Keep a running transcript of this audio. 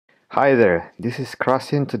Hi there, this is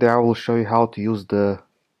Krasian. Today I will show you how to use the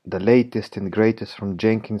latest and greatest from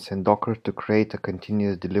Jenkins and Docker to create a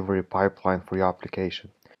continuous delivery pipeline for your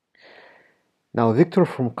application. Now Victor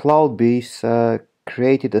from Cloudbees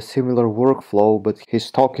created a similar workflow, but his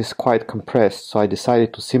talk is quite compressed, so I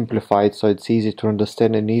decided to simplify it so it's easy to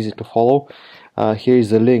understand and easy to follow. Here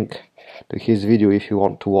is a link to his video if you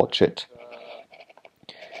want to watch it.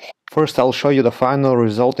 First I'll show you the final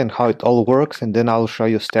result and how it all works, and then I'll show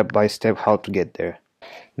you step by step how to get there.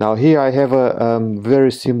 Now here I have a very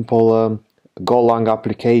simple Golang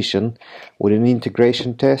application with an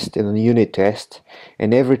integration test and a unit test,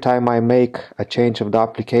 and every time I make a change of the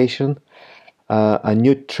application, a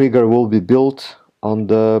new trigger will be built on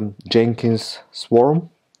the Jenkins Swarm,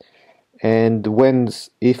 and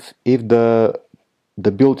if the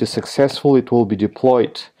build is successful, it will be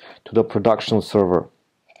deployed to the production server.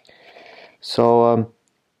 So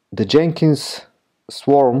the Jenkins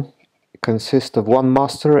Swarm consists of one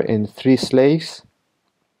master and 3 slaves.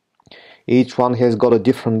 Each one has got a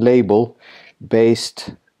different label based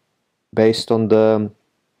on the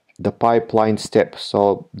pipeline steps.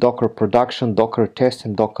 So Docker production, Docker test,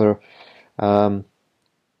 and Docker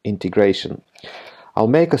integration. I'll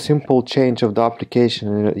make a simple change of the application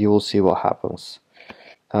and you will see what happens.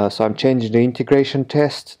 So I'm changing the integration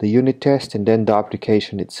test, the unit test, and then the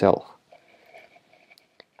application itself.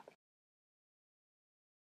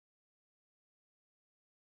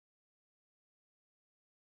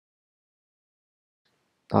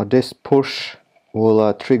 Now this push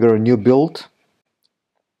will trigger a new build.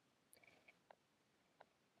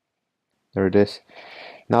 There it is.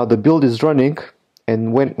 Now the build is running,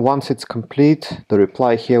 and once it's complete, the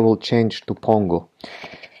reply here will change to Pongo.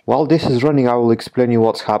 While this is running, I will explain you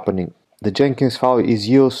what's happening. The Jenkins file is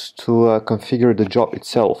used to configure the job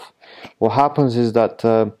itself. What happens is that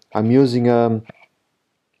I'm using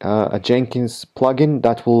a Jenkins plugin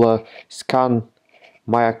that will scan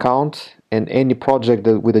my account, and any project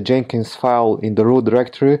with a Jenkins file in the root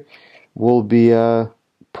directory will be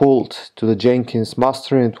pulled to the Jenkins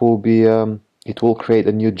master, and it will create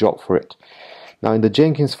a new job for it. Now in the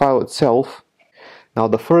Jenkins file itself, now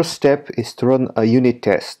the first step is to run a unit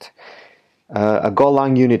test, a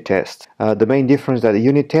Golang unit test. The main difference that the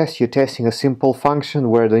unit test, you're testing a simple function,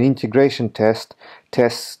 where the integration test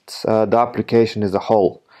tests the application as a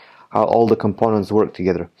whole, how all the components work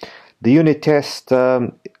together. The unit test,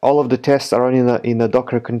 all of the tests are run in a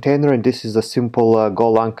Docker container, and this is a simple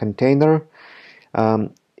Golang container.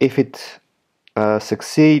 If it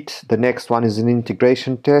succeeds, the next one is an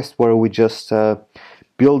integration test, where we just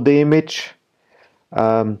build the image,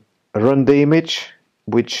 run the image,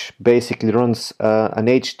 which basically runs an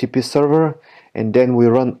HTTP server, and then we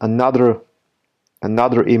run another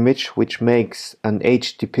image which makes an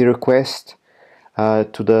HTTP request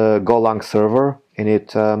to the Golang server, and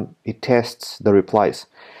it tests the replies.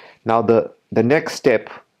 Now the next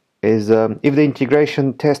step is if the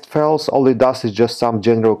integration test fails, all it does is just some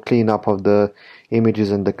general cleanup of the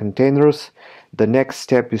images and the containers. The next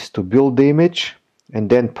step is to build the image and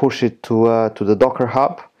then push it to the Docker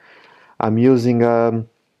Hub. I'm using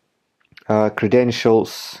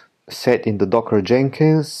credentials set in the Docker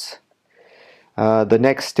Jenkins. The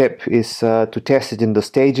next step is to test it in the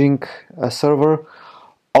staging server.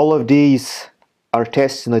 All of these are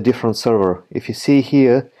tested in a different server. If you see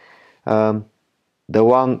here, the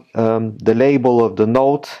label of the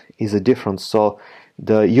node is a difference. So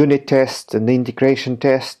the unit test and the integration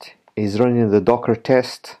test is running in the Docker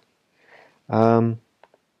test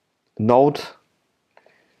node,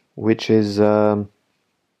 which is one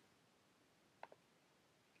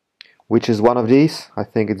of these. I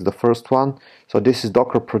think it's the first one. So this is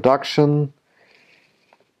Docker production,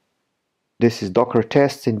 this is Docker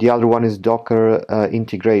test, and the other one is Docker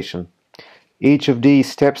integration. Each of these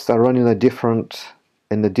steps are running in a different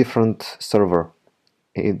server,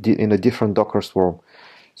 in a different Docker swarm.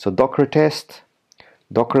 So Docker test,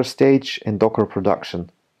 Docker stage, and Docker production.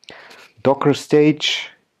 Docker stage,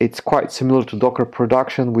 it's quite similar to Docker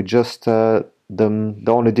production, with just the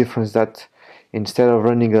only difference that instead of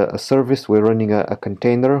running a service, we're running a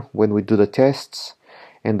container when we do the tests.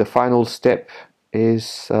 And the final step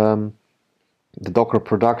is the Docker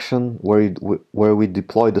production, where we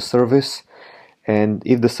deploy the service. And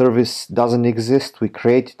if the service doesn't exist, we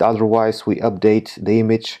create it. Otherwise, we update the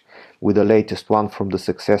image with the latest one from the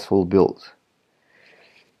successful build.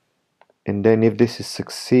 And then if this is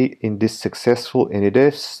successful, and it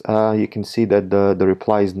is, you can see that the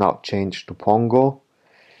reply is now changed to Pongo,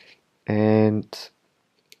 and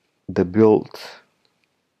the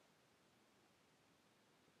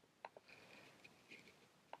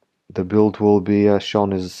the build will be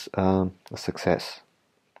shown as a success.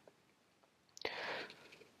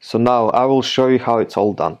 So now I will show you how it's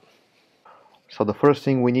all done. So the first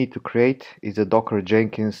thing we need to create is a Docker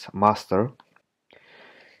Jenkins master.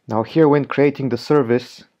 Now here, when creating the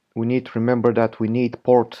service, we need to remember that we need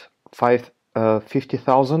port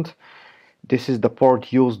 50,000. This is the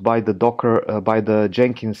port used by the Docker, by the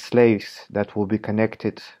Jenkins slaves that will be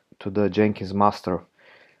connected to the Jenkins master.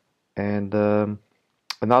 And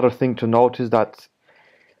another thing to note is that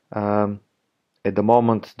at the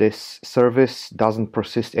moment this service doesn't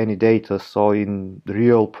persist any data, so in the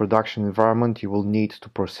real production environment you will need to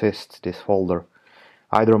persist this folder.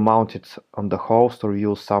 Either mount it on the host or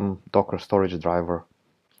use some Docker storage driver.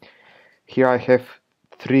 Here I have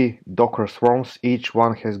 3 Docker swarms. Each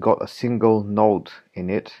one has got a single node in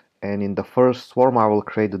it, and in the first swarm I will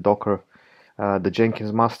create the Docker, the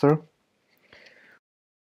Jenkins master.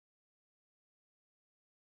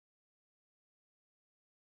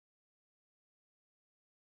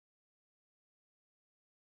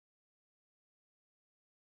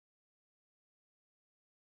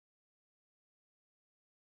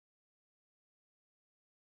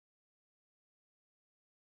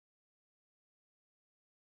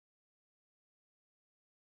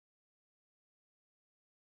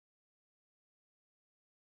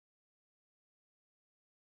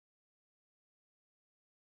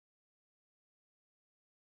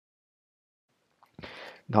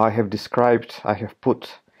 Now I have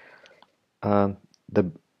put the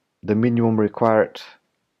minimum required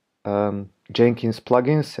Jenkins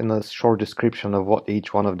plugins and a short description of what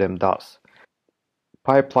each one of them does.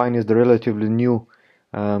 Pipeline is the relatively new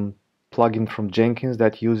plugin from Jenkins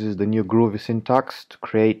that uses the new Groovy syntax to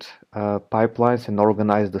create pipelines and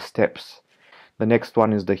organize the steps. The next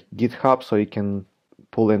one is the GitHub, so you can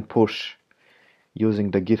pull and push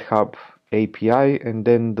using the GitHub API, and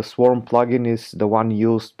then the Swarm plugin is the one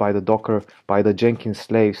used by the Jenkins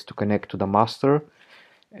slaves to connect to the master.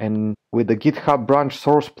 And with the GitHub branch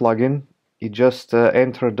source plugin, you just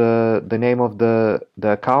enter the name of the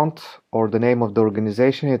account or the name of the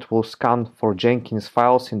organization. It will scan for Jenkins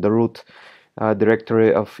files in the root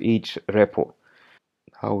directory of each repo.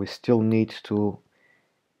 Now we still need to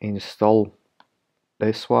install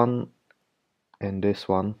this one and this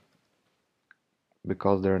one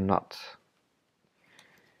because they're not.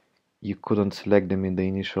 You couldn't select them in the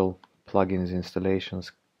initial plugins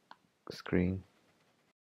installations screen.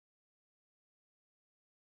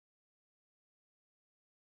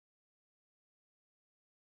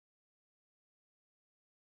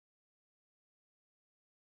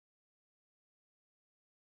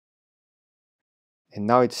 And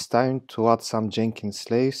now it's time to add some Jenkins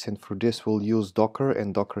slaves, and for this we'll use Docker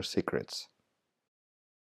and Docker secrets.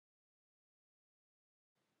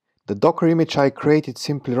 The Docker image I created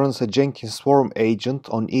simply runs a Jenkins Swarm agent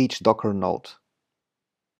on each Docker node.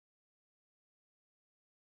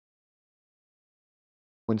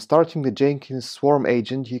 When starting the Jenkins Swarm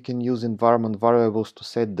agent, you can use environment variables to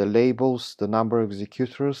set the labels, the number of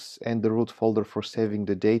executors, and the root folder for saving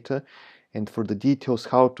the data. And for the details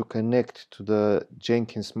how to connect to the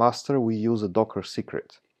Jenkins master, we use a Docker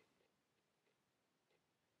secret.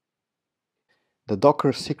 The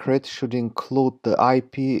Docker secret should include the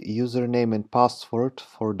IP, username and password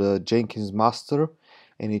for the Jenkins master,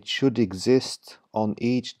 and it should exist on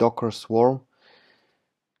each Docker swarm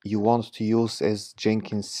you want to use as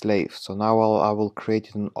Jenkins slave. So now I will create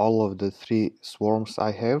it in all of the 3 swarms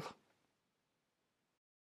I have.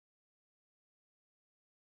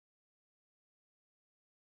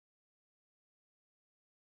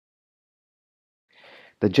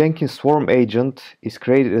 The Jenkins Swarm agent is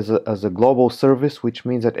created as a global service, which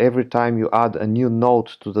means that every time you add a new node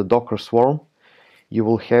to the Docker swarm, you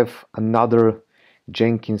will have another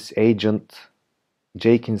Jenkins agent,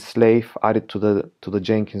 Jenkins slave added to the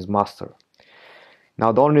Jenkins master.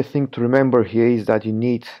 Now the only thing to remember here is that you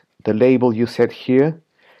need the label you set here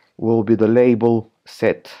will be the label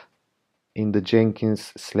set in the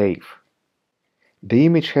Jenkins slave. The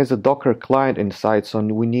image has a Docker client inside, so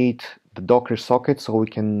we need the Docker socket so we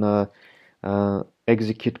can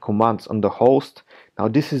execute commands on the host. Now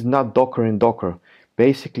this is not Docker in Docker.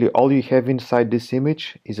 Basically all you have inside this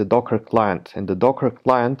image is a Docker client, and the Docker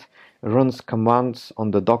client runs commands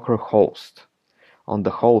on the Docker host, on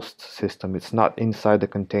the host system. It's not inside the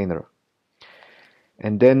container.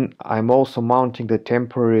 And then I'm also mounting the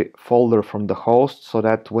temporary folder from the host so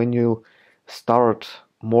that when you start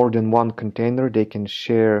more than one container, they can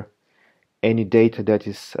share any data that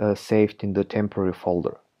is saved in the temporary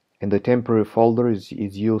folder. And the temporary folder is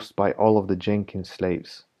used by all of the Jenkins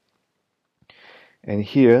slaves. And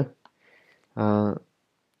here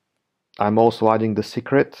I'm also adding the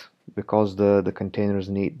secret because the containers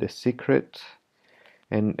need the secret.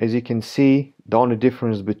 And as you can see, the only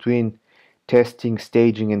difference between testing,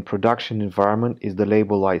 staging, and production environment is the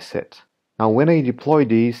label I set. Now when I deploy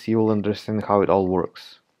these, you will understand how it all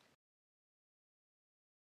works.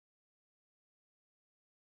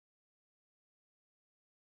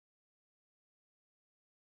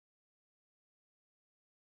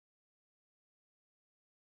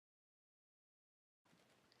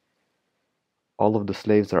 All of the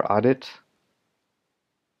slaves are added.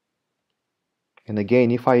 And again,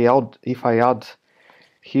 if I add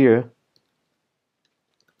here,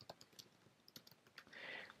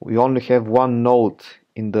 we only have one node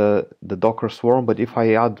in the Docker Swarm, but if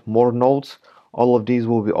I add more nodes, all of these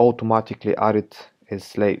will be automatically added as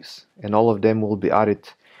slaves, and all of them will be added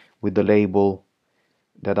with the label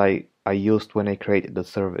that I used when I created the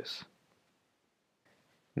service.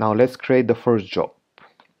 Now let's create the first job.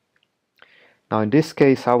 Now in this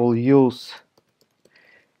case, I will use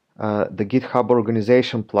the GitHub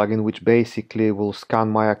organization plugin, which basically will scan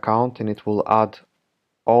my account and it will add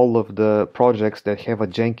all of the projects that have a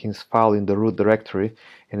Jenkins file in the root directory,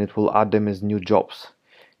 and it will add them as new jobs.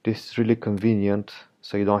 This is really convenient,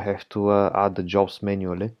 so you don't have to add the jobs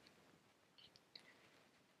manually.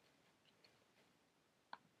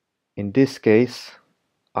 In this case,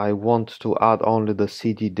 I want to add only the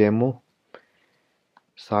CD demo,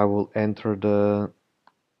 so I will enter the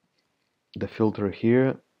filter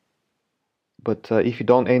here. But if you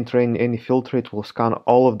don't enter in any filter, it will scan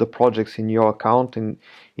all of the projects in your account, and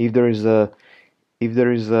if there is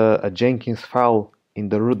a Jenkins file in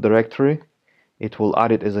the root directory, it will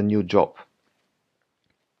add it as a new job.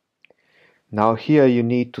 Now here you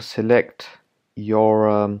need to select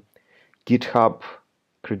your GitHub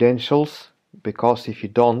credentials, because if you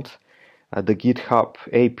don't, the GitHub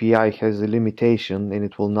API has a limitation and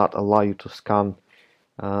it will not allow you to scan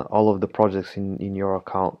all of the projects in your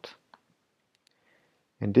account.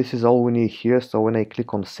 And this is all we need here, so when I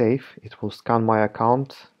click on save, it will scan my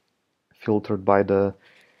account, filtered by the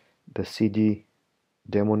CD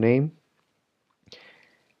demo name.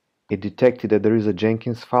 It detected that there is a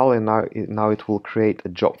Jenkins file, and now it will create a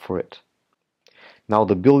job for it. Now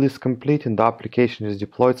the build is complete and the application is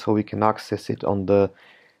deployed, so we can access it on the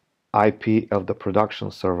IP of the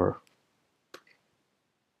production server.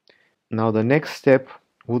 Now the next step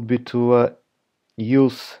would be to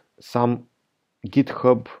use some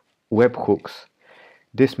GitHub webhooks.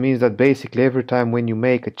 This means that basically every time when you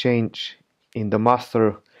make a change in the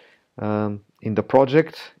master in the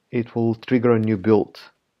project, it will trigger a new build.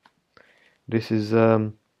 This is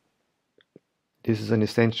an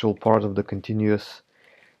essential part of the continuous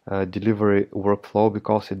delivery workflow,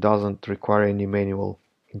 because it doesn't require any manual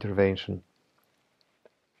intervention.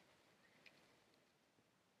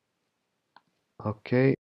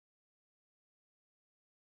 Okay.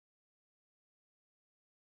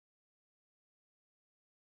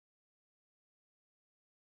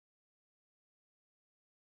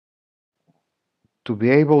 To be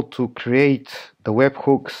able to create the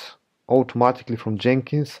webhooks automatically from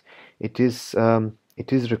Jenkins, it is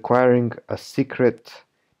requiring a secret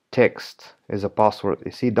text as a password.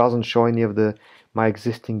 You see, it doesn't show any of my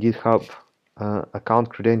existing GitHub account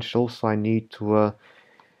credentials, so I need to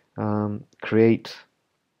create.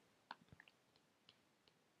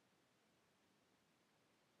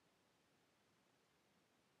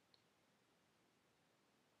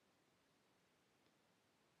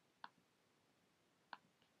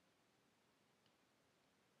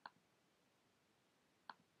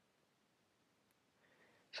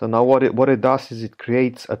 So now what it does is it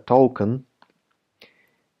creates a token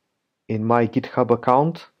in my GitHub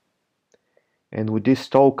account, and with this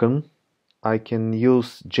token I can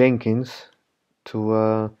use Jenkins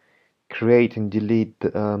to create and delete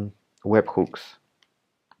webhooks.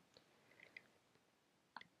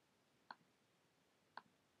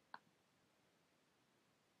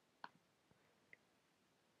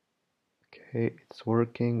 Okay, it's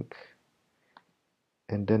working,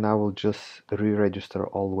 and then I will just re-register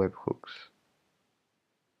all webhooks.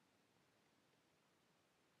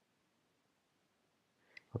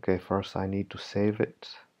 Okay, first I need to save it.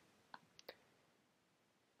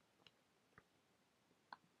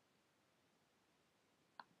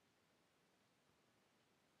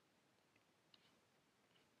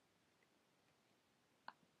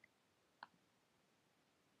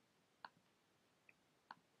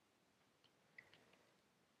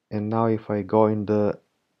 And now if I go in the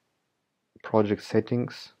project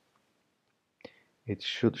settings, it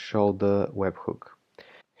should show the webhook.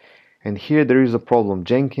 And here there is a problem.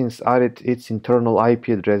 Jenkins added its internal IP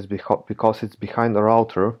address because it's behind a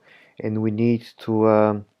router, and we need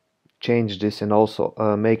to change this and also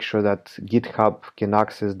make sure that GitHub can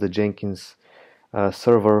access the Jenkins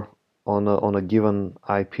server on a given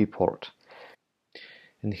IP port.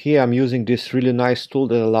 And here I'm using this really nice tool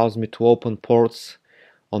that allows me to open ports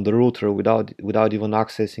on the router without even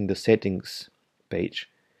accessing the settings page.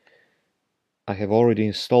 I have already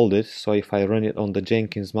installed it, so if I run it on the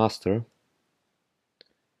Jenkins master,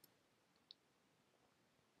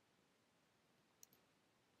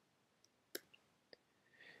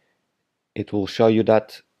 it will show you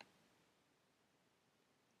that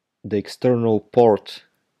the external port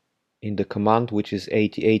in the command, which is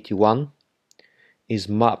 8081, is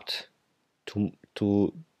mapped to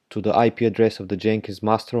the IP address of the Jenkins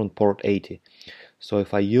master on port 80. So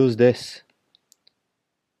if I use this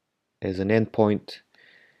as an endpoint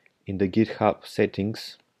in the GitHub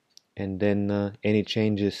settings, and then any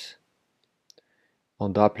changes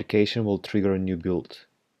on the application will trigger a new build.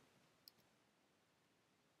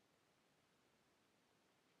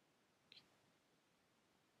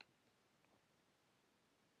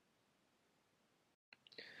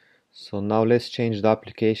 So now let's change the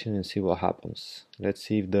application and see what happens. Let's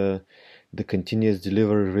see if the continuous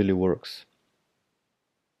delivery really works.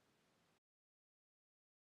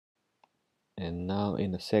 And now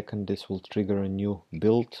in a second this will trigger a new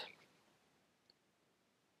build.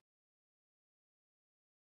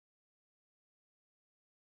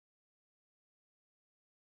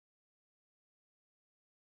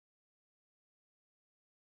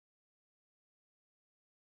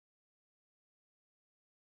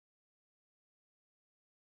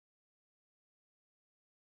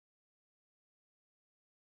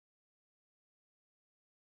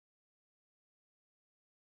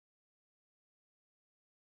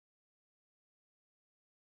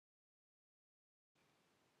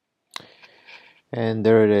 And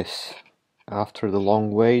there it is. After the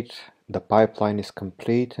long wait, the pipeline is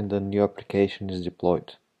complete and the new application is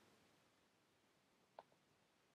deployed.